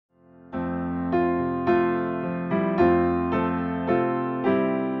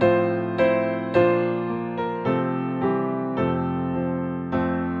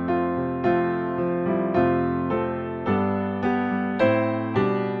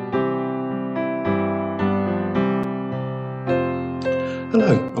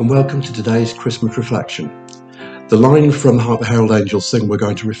and welcome to today's Christmas reflection. The line from Hark the Herald Angels Sing we're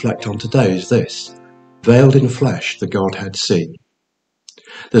going to reflect on today is this: veiled in flesh, the Godhead see.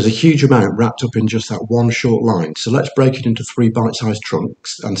 There's a huge amount wrapped up in just that one short line, so let's break it into 3 bite-sized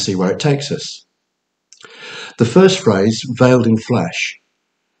chunks and see where it takes us. The first phrase, veiled in flesh,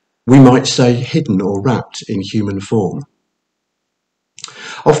 we might say hidden or wrapped in human form.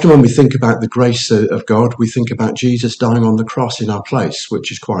 Often when we think about the grace of God, we think about Jesus dying on the cross in our place,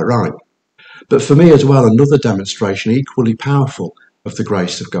 which is quite right. But for me as well, another demonstration equally powerful of the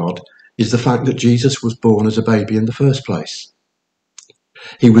grace of God is the fact that Jesus was born as a baby in the first place.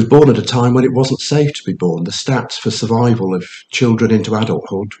 He was born at a time when it wasn't safe to be born. The stats for survival of children into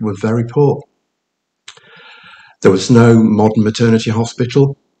adulthood were very poor. There was no modern maternity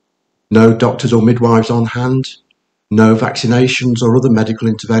hospital, no doctors or midwives on hand, no vaccinations or other medical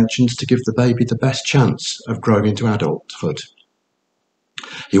interventions to give the baby the best chance of growing into adulthood.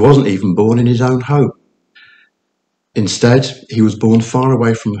 He wasn't even born in his own home. Instead, he was born far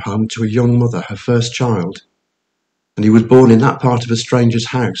away from home to a young mother, her first child, and he was born in that part of a stranger's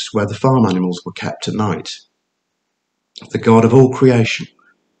house where the farm animals were kept at night. The God of all creation,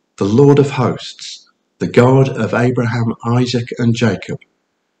 the Lord of hosts, the God of Abraham, Isaac and Jacob,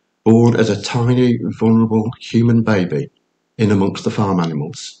 born as a tiny, vulnerable human baby in amongst the farm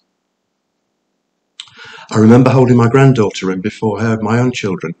animals. I remember holding my granddaughter in before her my own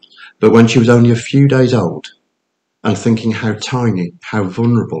children, but when she was only a few days old, and thinking how tiny, how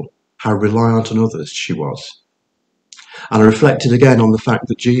vulnerable, how reliant on others she was. And I reflected again on the fact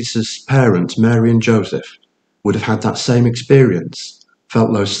that Jesus' parents, Mary and Joseph, would have had that same experience,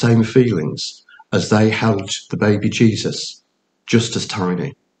 felt those same feelings as they held the baby Jesus, just as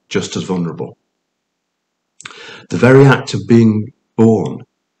tiny, just as vulnerable. The very act of being born,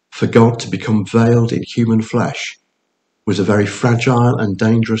 for God to become veiled in human flesh, was a very fragile and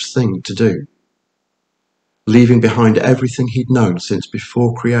dangerous thing to do. Leaving behind everything he'd known since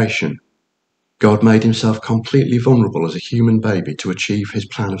before creation, God made himself completely vulnerable as a human baby to achieve his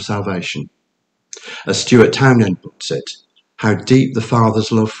plan of salvation. As Stuart Townend puts it, how deep the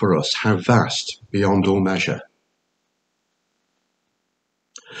Father's love for us, how vast beyond all measure.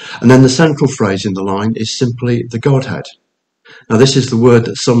 And then the central phrase in the line is simply the Godhead. Now this is the word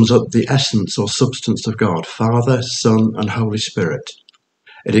that sums up the essence or substance of God, Father, Son and Holy Spirit.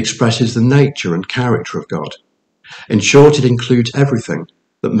 It expresses the nature and character of God. In short, it includes everything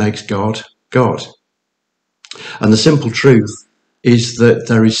that makes God, God. And the simple truth is that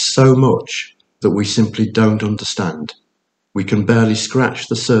there is so much that we simply don't understand. We can barely scratch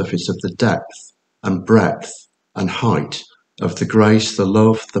the surface of the depth and breadth and height of the grace, the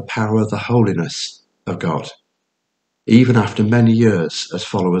love, the power, the holiness of God, even after many years as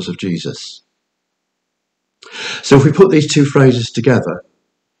followers of Jesus. So if we put these 2 phrases together,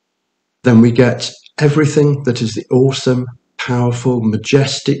 then we get everything that is the awesome, powerful,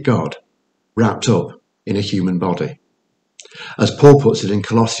 majestic God wrapped up in a human body. As Paul puts it in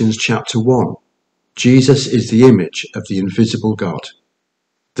Colossians chapter 1, Jesus is the image of the invisible God,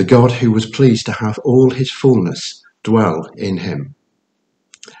 the God who was pleased to have all his fullness dwell in him.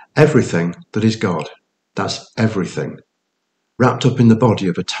 Everything that is God, that's everything, wrapped up in the body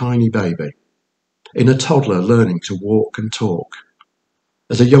of a tiny baby, in a toddler learning to walk and talk,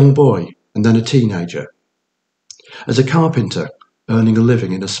 as a young boy and then a teenager, as a carpenter earning a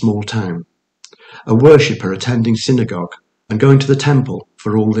living in a small town, a worshipper attending synagogue and going to the temple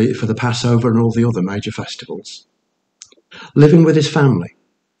for the Passover and all the other major festivals, living with his family,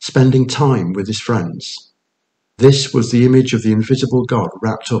 spending time with his friends. This was the image of the invisible God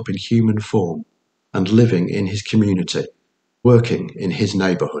wrapped up in human form and living in his community, working in his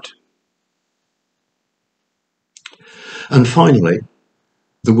neighbourhood. And finally,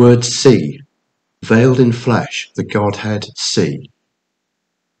 the word see, veiled in flesh, the Godhead see.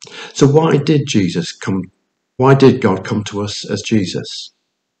 So why did God come to us as Jesus?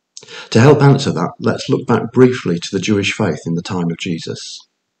 To help answer that, let's look back briefly to the Jewish faith in the time of Jesus.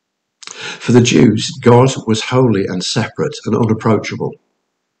 For the Jews, God was holy and separate and unapproachable,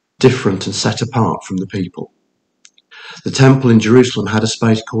 different and set apart from the people. The temple in Jerusalem had a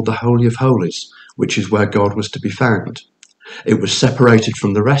space called the Holy of Holies, which is where God was to be found. It was separated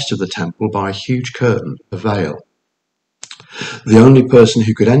from the rest of the temple by a huge curtain, a veil. The only person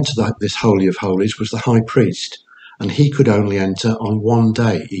who could enter this Holy of Holies was the high priest, and he could only enter on one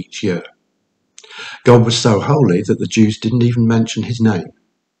day each year. God was so holy that the Jews didn't even mention his name.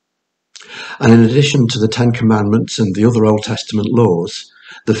 And in addition to the 10 Commandments and the other Old Testament laws,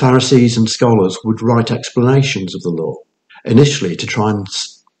 the Pharisees and scholars would write explanations of the law, initially to try and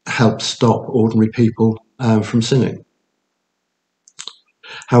help stop ordinary people from sinning.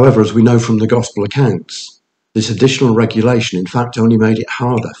 However, as we know from the Gospel accounts, this additional regulation in fact only made it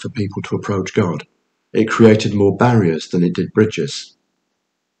harder for people to approach God. It created more barriers than it did bridges.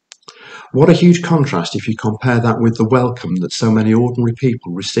 What a huge contrast if you compare that with the welcome that so many ordinary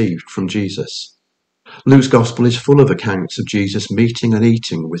people received from Jesus. Luke's Gospel is full of accounts of Jesus meeting and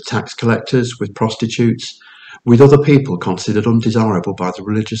eating with tax collectors, with prostitutes, with other people considered undesirable by the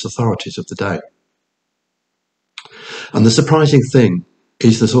religious authorities of the day. And the surprising thing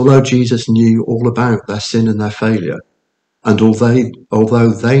is that although Jesus knew all about their sin and their failure, and although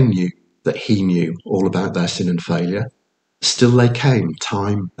they knew that he knew all about their sin and failure, still they came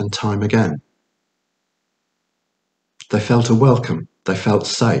time and time again. They felt a welcome, they felt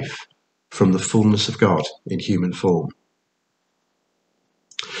safe from the fullness of God in human form.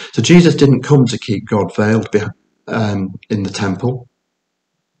 So Jesus didn't come to keep God veiled in the temple.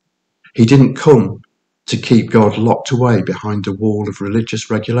 He didn't come to keep God locked away behind a wall of religious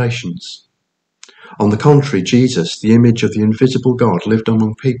regulations. On the contrary, Jesus, the image of the invisible God, lived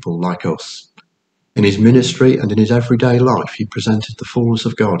among people like us. In his ministry and in his everyday life, he presented the fullness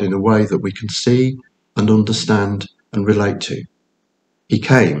of God in a way that we can see and understand and relate to. He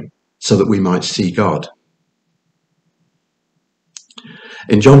came so that we might see God.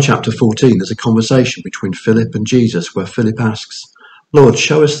 In John chapter 14, there's a conversation between Philip and Jesus where Philip asks, "Lord,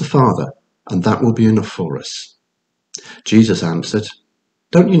 show us the Father, and that will be enough for us." Jesus answered,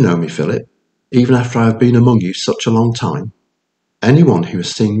 "Don't you know me, Philip, even after I have been among you such a long time? Anyone who has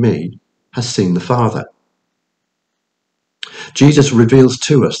seen me has seen the Father." Jesus reveals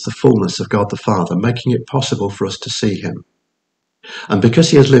to us the fullness of God the Father, making it possible for us to see him. And because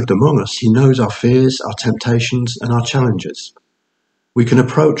he has lived among us, he knows our fears, our temptations, and our challenges. We can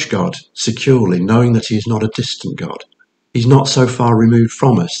approach God securely, knowing that he is not a distant God. He's not so far removed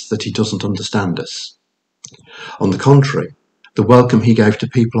from us that he doesn't understand us. On the contrary, the welcome he gave to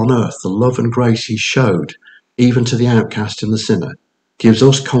people on earth, the love and grace he showed, even to the outcast and the sinner, gives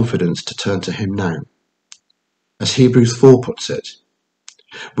us confidence to turn to him now. As Hebrews 4 puts it,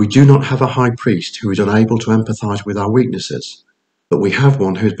 we do not have a high priest who is unable to empathize with our weaknesses, but we have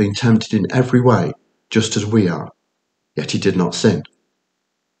one who has been tempted in every way, just as we are, yet he did not sin.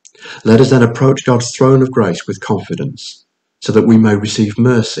 Let us then approach God's throne of grace with confidence, so that we may receive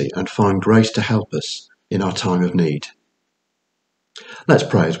mercy and find grace to help us in our time of need. Let's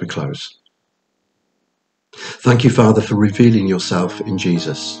pray as we close. Thank you, Father, for revealing yourself in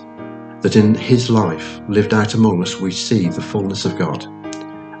Jesus, that in his life lived out among us we see the fullness of God,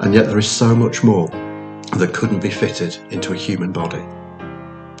 and yet there is so much more that couldn't be fitted into a human body.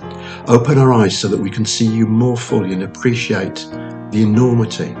 Open our eyes so that we can see you more fully and appreciate the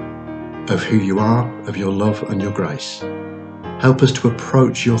enormity of who you are, of your love and your grace. Help us to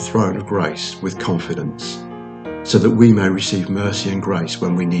approach your throne of grace with confidence, so that we may receive mercy and grace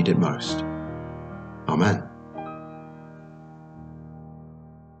when we need it most. Amen.